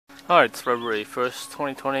Alright, it's February 1st,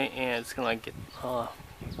 2020, and it's gonna get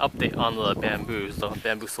update on the bamboos, the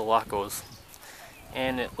bambusa lakos.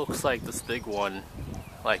 And it looks like this big one,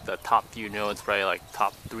 like the top few nodes, probably like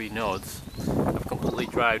top 3 nodes, have completely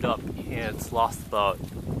dried up, and it's lost about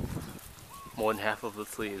more than half of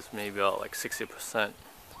its leaves, maybe about like 60%.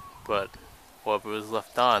 But whatever was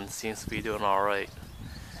left on seems to be doing alright.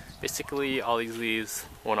 Basically, all these leaves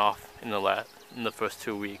went off in the first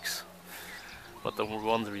 2 weeks. But the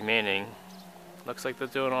ones remaining looks like they're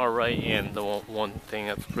doing alright, and the one thing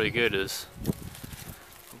that's pretty good is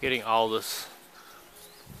I'm getting all this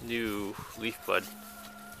new leaf bud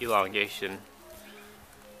elongation.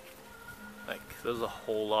 Like there's a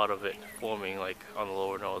whole lot of it forming like on the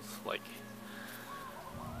lower nodes, like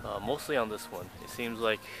mostly on this one. It seems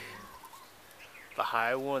like the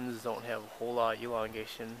high ones don't have a whole lot of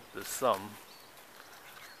elongation. There's some.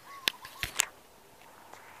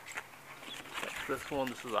 This one,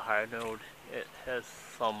 this is a higher node, it has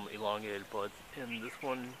some elongated buds, and this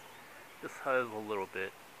one just has a little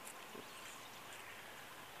bit.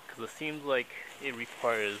 Because it seems like it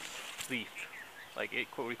requires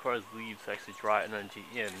requires leaves to actually draw energy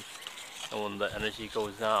in, and when the energy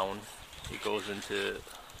goes down, it goes into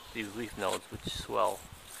these leaf nodes which swell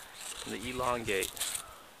and they elongate.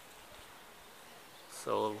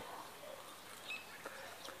 So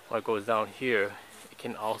when it goes down here, it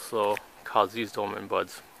can also cause these dormant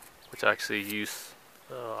buds, which actually use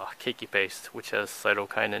cakey paste, which has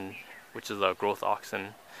cytokinin, which is a growth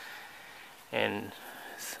auxin, and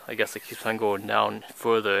I guess it keeps on going down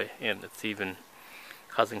further, and it's even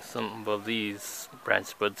causing some of these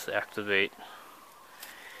branch buds to activate.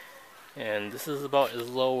 And this is about as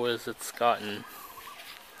low as it's gotten,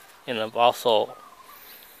 and I've also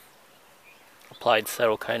applied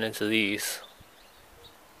cytokinin to these.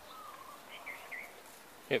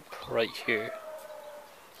 Yep, right here.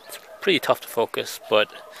 It's pretty tough to focus, but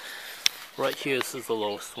right here this is the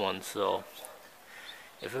lowest one, so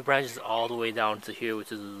if it branches all the way down to here, which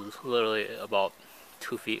is literally about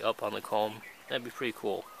 2 feet up on the culm, that'd be pretty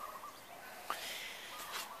cool.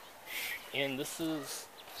 And this is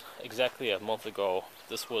exactly a month ago.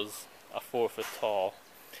 This was a 4-foot tall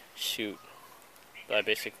shoot that I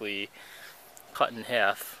basically cut in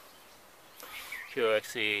half. Here are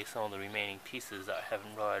actually some of the remaining pieces that I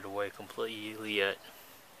haven't rotted away completely yet,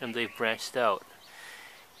 and they've branched out.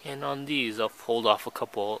 And on these I'll pulled off a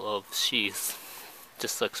couple of sheaths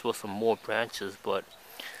just to expose some more branches, but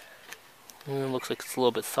it looks like it's a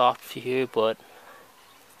little bit soft here, but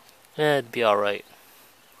it'd be alright.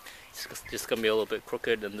 It's just gonna be a little bit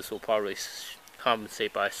crooked, and this will probably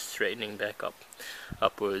compensate by straightening back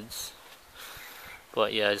upwards.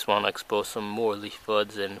 But yeah, I just want to expose some more leaf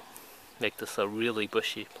buds and make this a really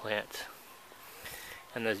bushy plant.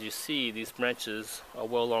 And as you see, these branches are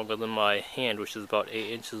well longer than my hand, which is about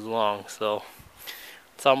 8 inches long, so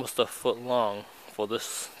it's almost a foot long for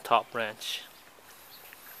this top branch.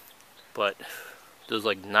 But there's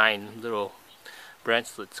like 9 little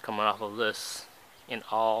branchlets coming off of this, and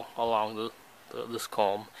all along this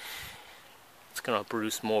culm. It's gonna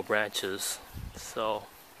produce more branches, so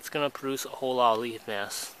it's gonna produce a whole lot of leaf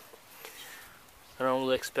mass. I don't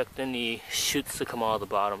really expect any shoots to come out of the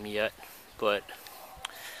bottom yet, but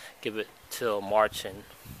give it till March and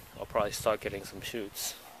I'll probably start getting some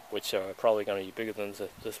shoots, which are probably going to be bigger than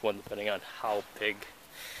this one depending on how big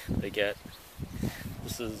they get.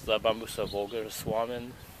 This is the bambusa vulgar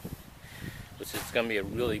swamin, which is going to be a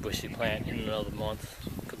really bushy plant in another month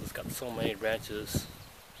because it's got so many branches.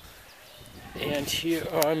 And here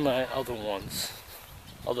are my other ones,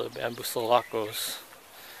 other bambusa lakos.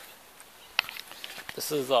 This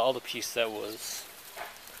is the other piece that was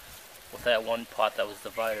with that one pot that was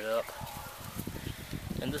divided up.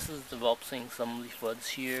 And this is developing some leaf buds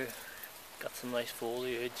here. Got some nice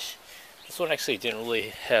foliage. This one actually didn't really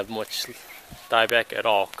have much dieback at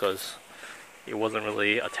all because it wasn't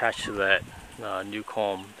really attached to that new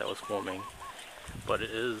culm that was forming. But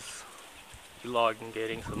it is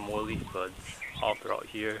elongating some more leaf buds all throughout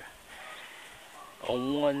here.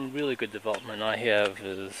 One really good development I have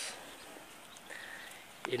is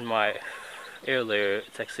in my air layer,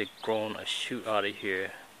 it's actually grown a shoot out of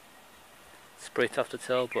here. It's pretty tough to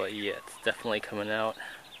tell, but yeah, it's definitely coming out.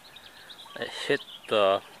 It hit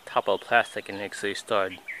the top of the plastic and actually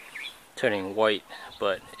started turning white,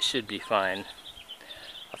 but it should be fine.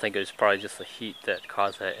 I think it was probably just the heat that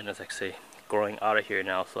caused that, and it's actually growing out of here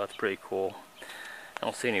now, so that's pretty cool. I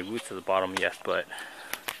don't see any roots at the bottom yet, but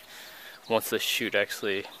once the shoot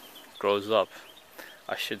actually grows up,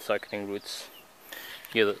 I should start getting roots.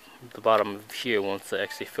 Here, the bottom of here, once it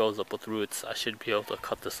actually fills up with roots, I should be able to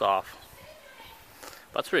cut this off.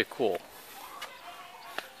 That's pretty cool.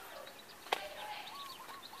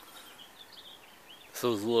 This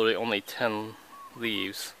was literally only 10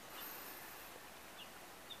 leaves.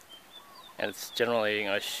 And it's generating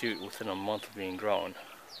a shoot within a month of being grown.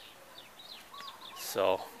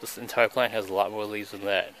 So this entire plant has a lot more leaves than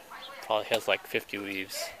that. Probably has like 50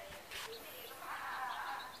 leaves.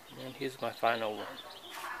 And here's my final one.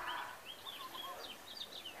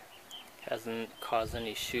 Hasn't caused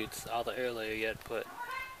any shoots out of the air layer yet, but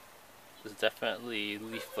there's definitely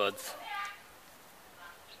leaf buds.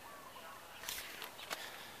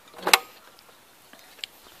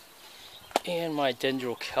 And my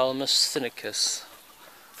Dendrocalamus sinicus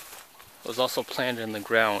was also planted in the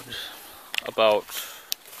ground about,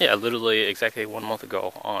 literally exactly 1 month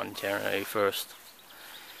ago on January 1st.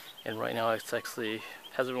 And right now it's actually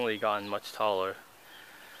hasn't really gotten much taller,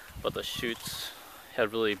 but the shoots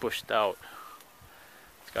have really bushed out.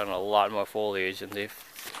 It's gotten a lot more foliage, and they've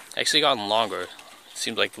actually gotten longer. It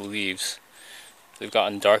seems like the leaves, they've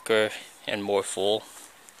gotten darker and more full.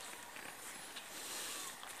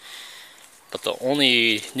 But the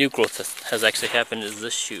only new growth that has actually happened is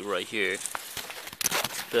this shoot right here.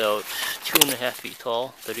 It's about 2.5 feet tall,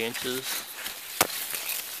 30 inches.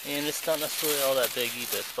 And it's not necessarily all that big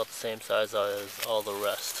either. It's about the same size as all the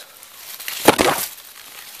rest.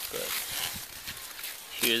 But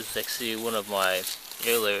here's actually one of my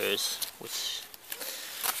air layers, which,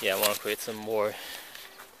 I want to create some more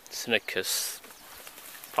sinicus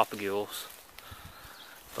propagules.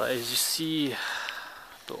 But as you see,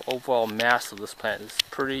 the overall mass of this plant is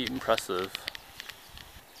pretty impressive.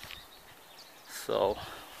 So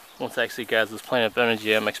once it actually gathers this plant of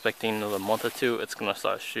energy, I'm expecting another month or two, it's going to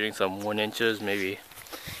start shooting some 1 inches, maybe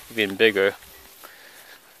even bigger.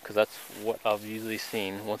 Because that's what I've usually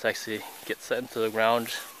seen. Once I actually get set into the ground,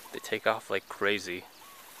 they take off like crazy.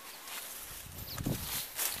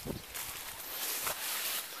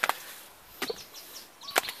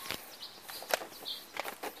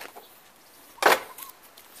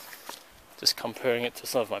 Just comparing it to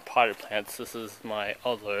some of my potted plants, this is my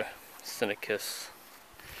other sinicus,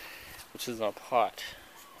 which is in a pot,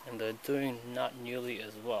 and they're doing not nearly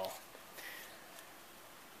as well.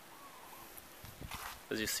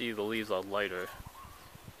 As you see, the leaves are lighter.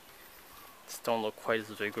 Just don't look quite as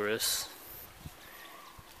vigorous.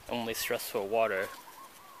 And when they stress for water,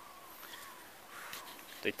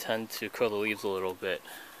 they tend to curl the leaves a little bit.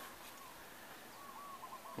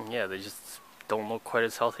 And they just don't look quite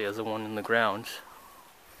as healthy as the one in the ground.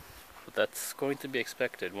 But that's going to be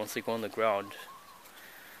expected. Once they go on the ground,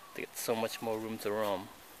 they get so much more room to roam.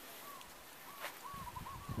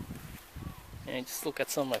 And just look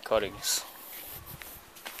at some of my cuttings.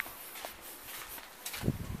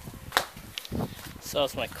 So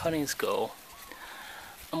as my cuttings go,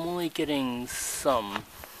 I'm only getting some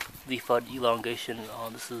leaf bud elongation.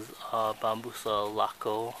 This is bambusa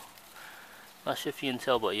lako. Not sure if you can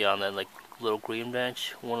tell, but on that like little green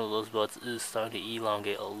branch, one of those buds is starting to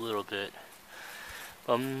elongate a little bit.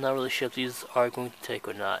 But I'm not really sure if these are going to take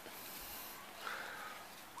or not.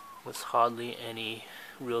 There's hardly any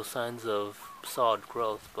real signs of solid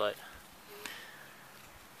growth, but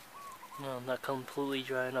not completely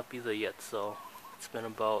drying up either yet. So it's been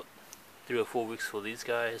about 3 or 4 weeks for these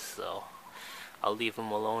guys, so I'll leave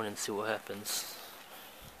them alone and see what happens.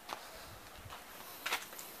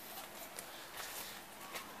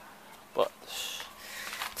 But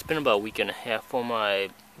it's been about a week and a half for my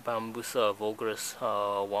bambusa vulgaris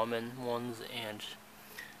woman ones, and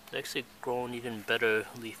they're actually grown even better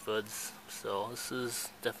leaf buds, so this is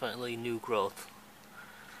definitely new growth.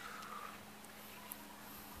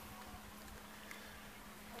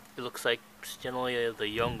 It looks like generally the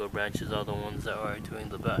younger branches are the ones that are doing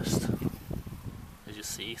the best. As you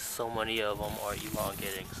see, so many of them are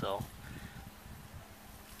elongating, so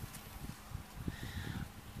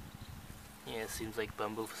it seems like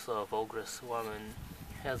bambusa vulgaris woman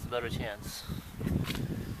has a better chance.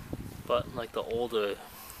 But like the older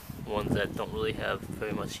ones that don't really have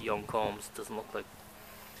very much young culms, doesn't look like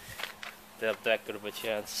they have that good of a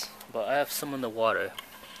chance. But I have some in the water.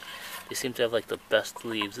 They seem to have like the best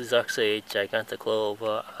leaves. These are actually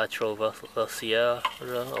Giganticlova atrovacea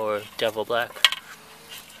or Java Black.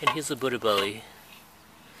 And here's the Buddha belly.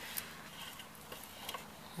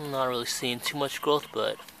 I'm not really seeing too much growth,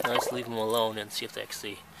 but I'll just leave them alone and see if they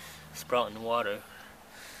actually sprout in water.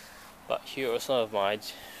 But here are some of my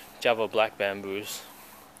Java Black bamboos.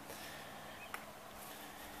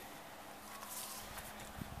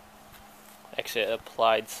 Actually, I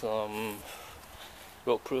applied some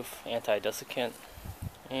wilt-proof anti-desiccant,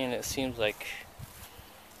 and it seems like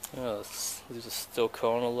these are still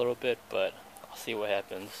growing a little bit, but I'll see what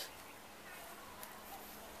happens.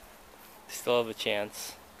 Still have a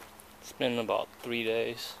chance. It's been about 3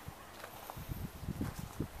 days.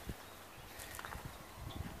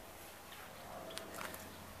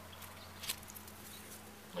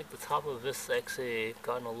 Like the top of this actually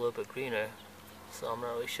gotten a little bit greener, so I'm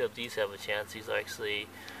not really sure if these have a chance. These are actually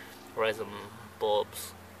rhizome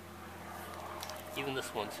bulbs. Even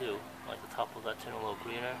this one too, like the top of that turned a little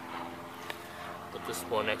greener, but this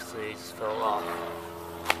one actually just fell off.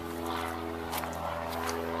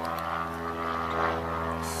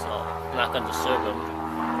 So I'm not going to disturb them.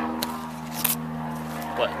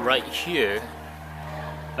 But right here,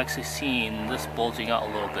 I've actually seen this bulging out a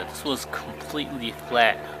little bit. This was completely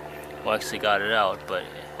flat when I actually got it out, but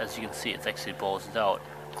as you can see, it's actually bulged out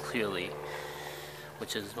clearly,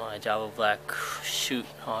 which is my Java Black shoot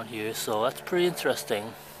on here, so that's pretty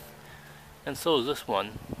interesting. And so is this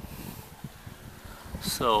one.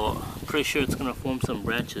 So I'm pretty sure it's going to form some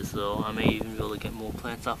branches, though. I may even be able to get more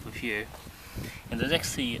plants off of here. And there's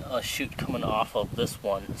actually a shoot coming off of this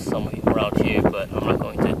one somewhere around here, but I'm not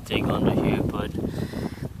going to dig under here. But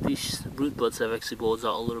these root buds have actually bulged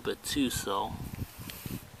out a little bit too, so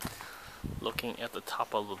looking at the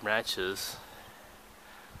top of the branches,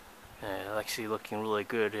 it's actually looking really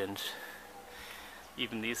good, and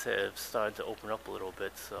even these have started to open up a little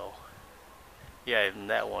bit. So yeah, even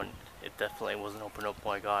that one, it definitely wasn't open up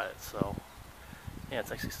when I got it. So yeah,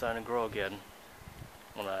 it's actually starting to grow again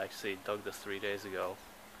when I actually dug this 3 days ago.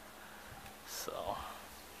 So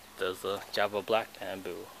there's the Java Black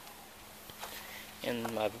bamboo.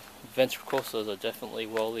 And my ventricosas are definitely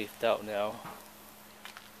well leafed out now.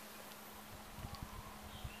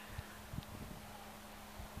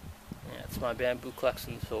 Yeah, it's my bamboo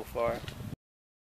collection so far.